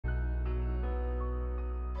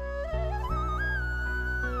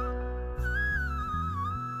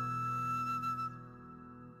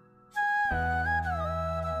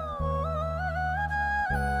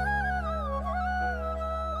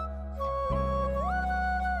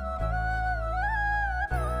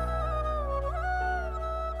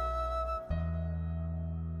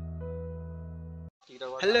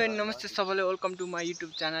Hello and नमस्ते सबैलाई welcome to my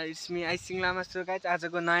YouTube channel it's me icing Lama. So guys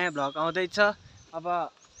आजको नयाँ vlog आउँदैछ। अब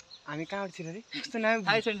हामी कहाँबाट छिर्यो अरे? कस्तो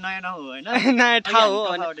नयाँ ठाउँ हो हैन? नयाँ ठाउँ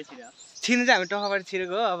हो भने छिर्नु चाहिँ हामी टोखाबाट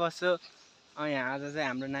छिरेको हो। अब सो यहाँ आज चाहिँ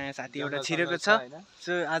हाम्रो नयाँ साथी एउटा छिरेको छ।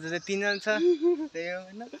 सो आज चाहिँ 3 जना छ। त्यही हो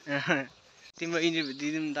हैन? तिम्रो इन्टरभ्यू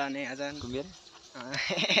दिदिउँ त अनि आज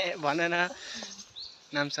भन न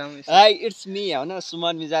नामसाम। हाई इट्स मी हैन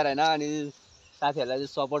सुमन मिजार हैन। अनि साथीहरुलाई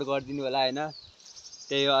चाहिँ सपोर्ट गरिदिनु होला हैन।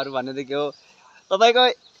 त्यही हो, अरु भन्नु त के हो, तपाईको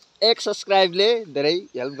एक सब्स्क्राइबले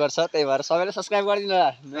धेरै हेल्प गर्छ। त्यही भएर सबैले सब्स्क्राइब गरिदिनु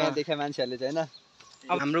होला नयाँ देखे मान्छेहरुले चाहिँ हैन।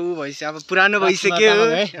 अब हाम्रो उ भइसक्यो, अब पुरानो भइसक्यो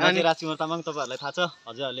अनि राजकुमार तामाङ तपाईहरुलाई थाहा छ,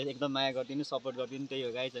 हजुरहरुले एकदम माया गरिदिनु, सपोर्ट गरिदिनु। त्यही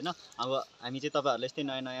हो गाइज हैन। अब हामी चाहिँ तपाईहरुले यस्तै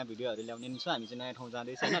नयाँ नयाँ भिडियोहरु ल्याउने नि छ। हामी चाहिँ नयाँ ठाउँ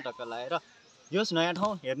जाँदैछ हैन, टक्क लाएर यस नयाँ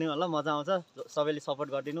ठाउँ हेर्नु होला, मजा आउँछ। सबैले सपोर्ट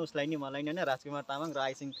गरिदिनु, उसलाई नि मलाई नि हैन, राजकुमार तामाङ र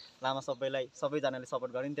आइसिङ लामा सबैजनाले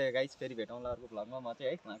सपोर्ट गरिदिनु। त्यही गाइज फेरि भेटौँला अर्को भ्लगमा म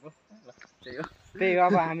चाहिँ है उहाँको। त्यही हो,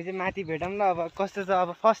 अब हामी चाहिँ माथि भेटौँ ल। अब कस्तो छ,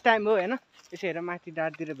 अब फर्स्ट टाइम हो हैन, यसो हेर माथि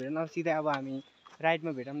डाँडतिर भेटौँ। अब सिधै अब हामी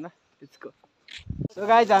राइडमा भेटौँ ल। त्यसको सो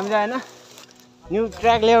गाइज हामी चाहिँ हैन न्यू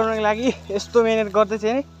ट्र्याक ल्याउनको लागि यस्तो मेहनत गर्दैछ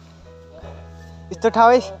नि। यस्तो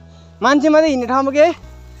ठाउँ है मान्छे मात्रै हिँड्ने ठाउँमा के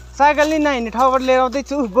साइकल नि नहिँड्ने ठाउँबाट लिएर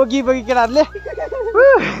आउँदैछु बोकी केटाहरूले।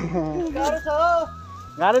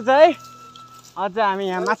 गाह्रो छ है। अझ हामी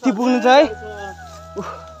यहाँ माथि पुग्नु छ है।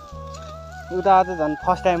 उता अझ झन्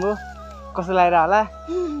फर्स्ट टाइम हो, कस्तो लागेर होला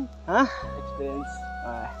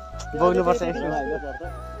बोक्नुपर्छ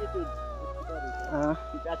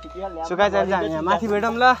सो गाइज हामी यहाँ माथि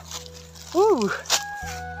भेटौँ ल।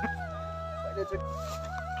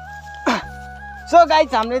 सो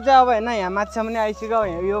गाइज हामीले चाहिँ अब होइन यहाँ माथिसम्म नै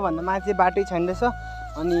आइसक्यो। योभन्दा माथि बाटै छैन रहेछ।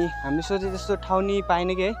 अनि हामीले सोचे जस्तो ठाउँ नि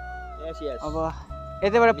पाएन कि है। अब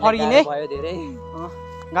यतैबाट फर्किने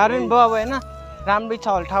गाह्रो नि भयो अब होइन। राम्रै छ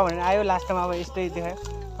होला ठाउँ भनेर आयो, लास्टमा अब यस्तै देखायो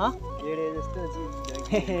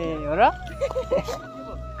हो र।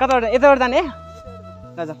 कताबाट यताबाट जाने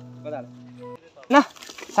न?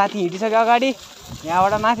 साथी हिँडिसक्यो अगाडि,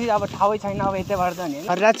 यहाँबाट माथि अब ठाउँै छैन। अब यतैबाट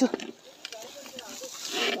जाने हरिरहेको छु।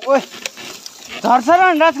 ओए झर्छ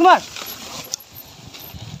र राजकुमार।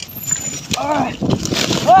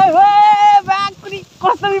 बाँकुरी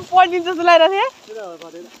कस्तो पल्टिन्छ जस्तो लागिरहेको थिएँ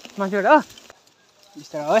माथिबाट हो।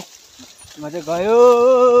 बिस्तारै है म चाहिँ गयो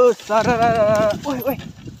सर। ओए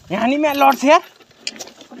यहाँ नि म्या लड्छ यार।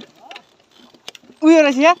 उयो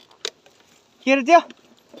रहेछ यार, के अरे त्यो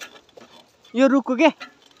यो रुखको के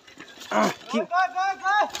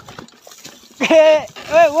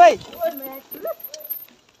ओए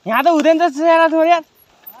यहाँ त हुँदैन जस्तो छ यार।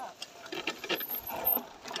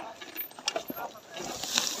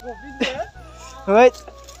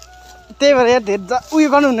 त्यही भएर यार धेरै उयो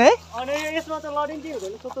गर्नु हुने है।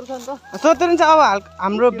 सत्तरी छ। अब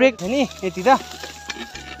हाम्रो ब्रेक थियो नि यति त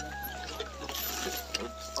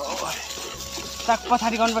चाक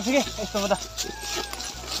पछाडि गर्नुपर्छ कि यस्तोमा त।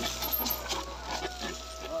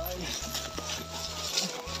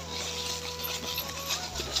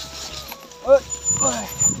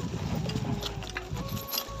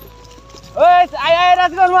 आयो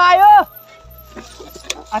राजकुमार आयो।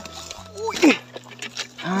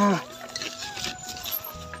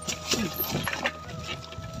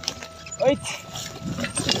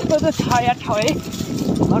 छ या ठाउँ है।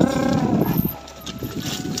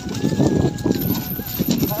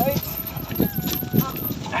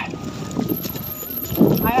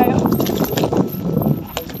 आयो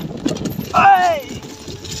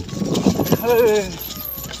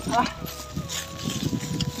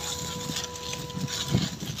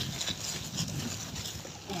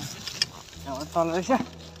तल रहेछ।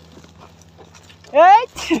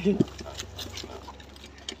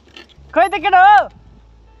 खै त केटा हो।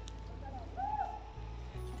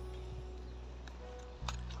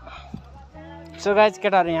 सो गाइज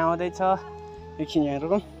केटाहरू यहाँ आउँदैछ, एकछिन यहाँ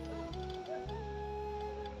रोकौँ।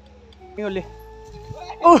 ले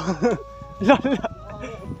ल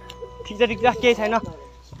ठिक छ केही छैन।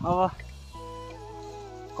 अब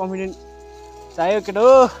कन्फिडेन्ट चाहियो केटा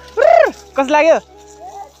हो। कस्तो लाग्यो?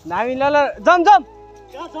 दामी। ल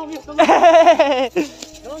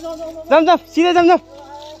जम सिधै जम।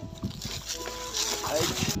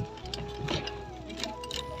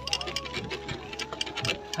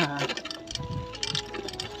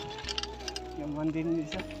 मन्दिर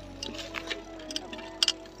रहेछ,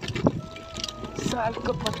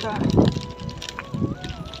 सालको पत्ता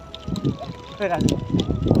के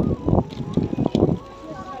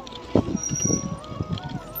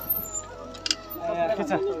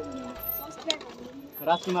छ?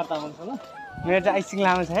 राजकुमार तामाङ छ ल। मेरो चाहिँ आइसिङ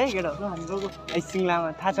लामा छ है केटा। आइसिङ लामा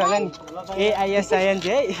थाहा छ होला नि, AISIN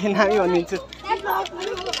है नामै भनिदिन्छु।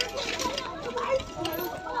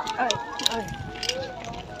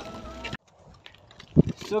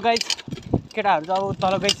 सो गाइस केटाहरू चाहिँ अब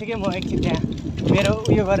तल गइसक्यो म एकछिन त्यहाँ मेरो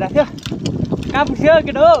उयो गरिरहेको थियो कहाँ पुग्यो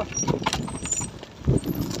केटा हो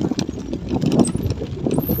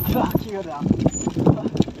के गरेर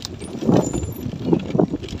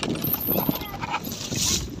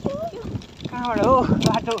कहाँबाट हो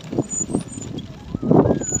बाटो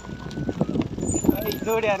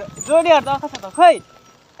जोडियाहरू त कता त खै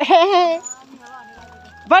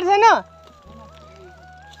बाटो छैन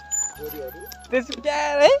त्यसो क्या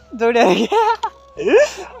है जोडियाहरू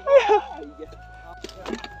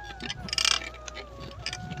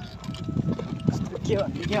के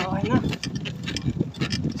भन्ने के हो होइन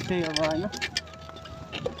त्यही अब होइन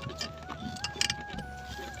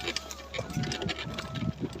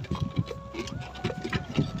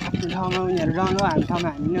आफ्नो ठाउँमा उनीहरू रहनु हाम्रो ठाउँमा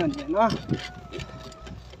हामी नै हुन्थ्यो होइन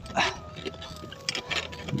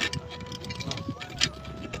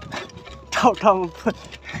ठाउँमा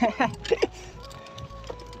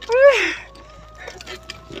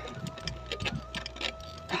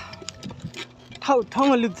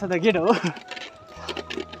ठाउँमा लुक्छ त केटा हो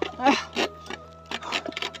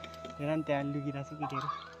हेर नि त्यहाँ लुकिरहेको छ केटीहरू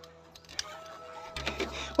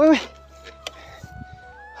ओ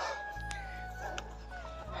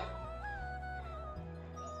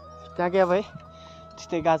त्यहाँ के अब है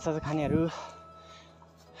त्यस्तै गाछा खानेहरू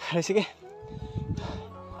रहेछ कि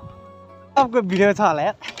सबको भिडियो छ होला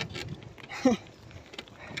यार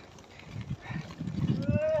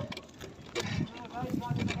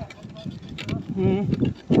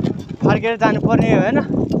फर्केर जानुपर्ने हो होइन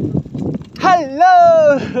हेलो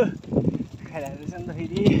खाइरहेको रहेछ नि त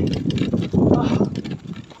फेरि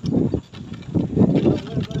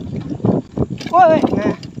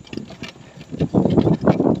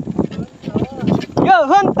यो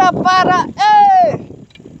हो नि त पारा ए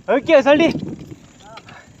हो के हो सल्टी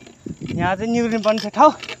यहाँ चाहिँ निहुर्नु पर्ने छ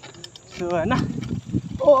ठाउँ सो होइन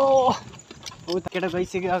ओ उता केटा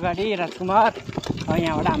गइसक्यो अगाडि राजकुमार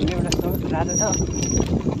यहाँबाट हाम्रो एउटा राजा छ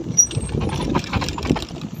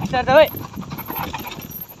स्टार्ट है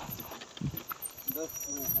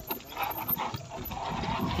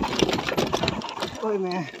ओइ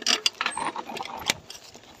म्या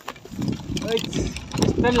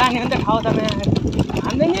यस्तो लाने हो नि त ठाउँ त म्या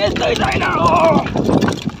हामीले नि यस्तै छैन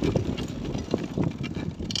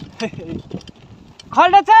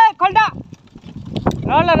खल्डा छ खल्डा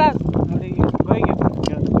ल ल राज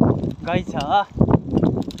गइ छ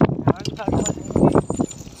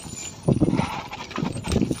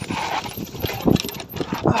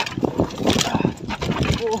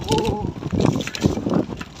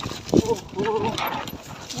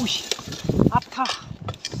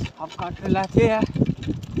आपका ठुला थियो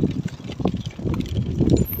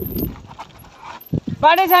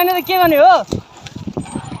बाटो छैन त के गर्ने हो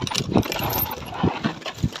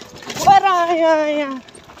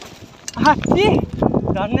हात्ती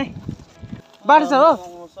झन्नै बाटो छ हो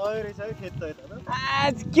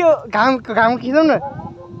आज के हो घाम खिचौँ न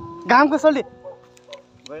घामको सल्टी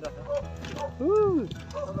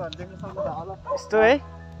यस्तो है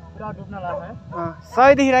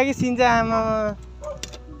सही देखिरहेको कि सिन चाहिँ आमा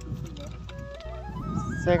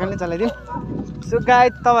साइकलले चलाइदिउँ सो गाई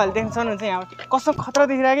तपाईँहरूले देख्न सक्नुहुन्छ यहाँ कस्तो खतरा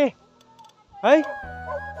देखिरहेको है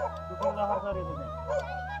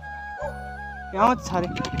यहाँ छ अरे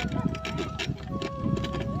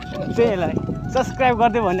त्यहीलाई सब्सक्राइब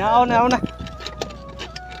गरिदियो भने आउन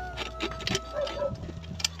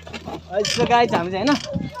यसो गाई चाहिँ हामी चाहिँ होइन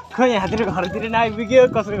खोइ यहाँतिर घरतिर नआइपुग्यो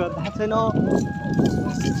कसरी घर थाहा छैन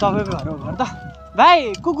सबैको घर हो घर त भाइ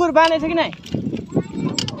कुकुर बाँधेको छ कि नै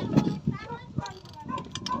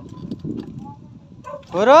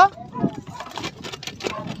हो र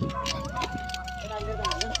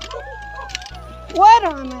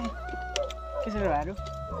कसरी भाइहरू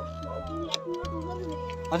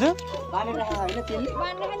हजुर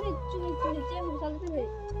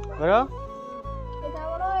हो र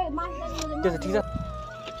ठिक छ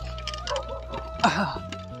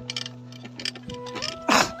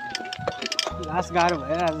लास्ट गाह्रो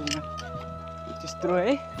भयो आज त्यस्तो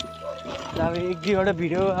है अब एक दुईवटा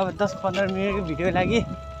भिडियो अब 10-15 मिनटको भिडियो लागि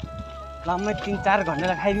लामै 3-4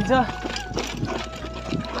 घन्टा खाइदिन्छ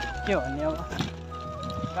के भन्ने अब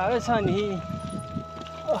गाह्रो छ नि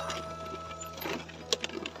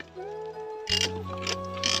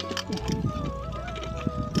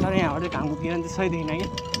तर यहाँबाट घामको किरण चाहिँ सही देखिन कि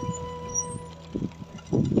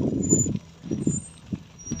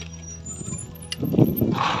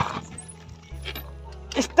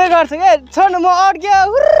यस्तै गर्छ क्या छोड्नु म अड्क्यो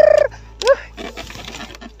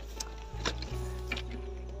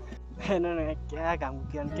हेर्नु न क्या घामको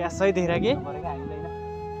किरण क्या सही देखिरहेको कि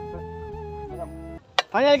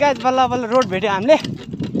फाइनल गाइज बल्ल बल्ल रोड भेट्यो हामीले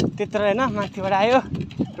त्यत्रो होइन माथिबाट आयो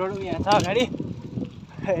रोड यहाँ छ अगाडि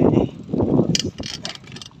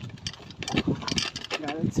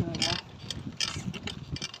गाह्रो छ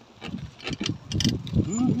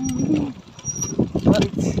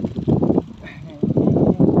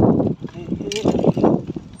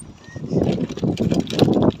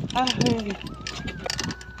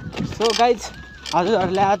सो गाइज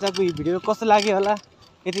हजुरहरूलाई आजको यो भिडियो कस्तो लाग्यो होला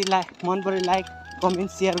यदि मन पऱ्यो लाइक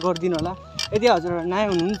कमेन्ट सेयर गरिदिनु होला यदि हजुरहरू नयाँ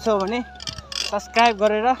हुनुहुन्छ भने सब्सक्राइब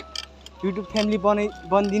गरेर युट्युब फ्यामिली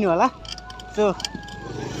बनिदिनु होला सो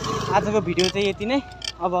आजको भिडियो चाहिँ यति नै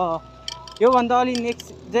अब योभन्दा अलि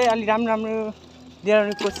नेक्स्ट चाहिँ अलि राम्रो लिएर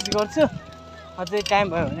आउने कोसिस गर्छु अझै टाइम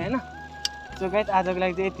भयो भने होइन सो गाइज आजको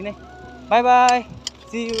लागि चाहिँ यति नै बाई बाई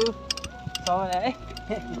सी यू सबैलाई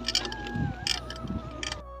है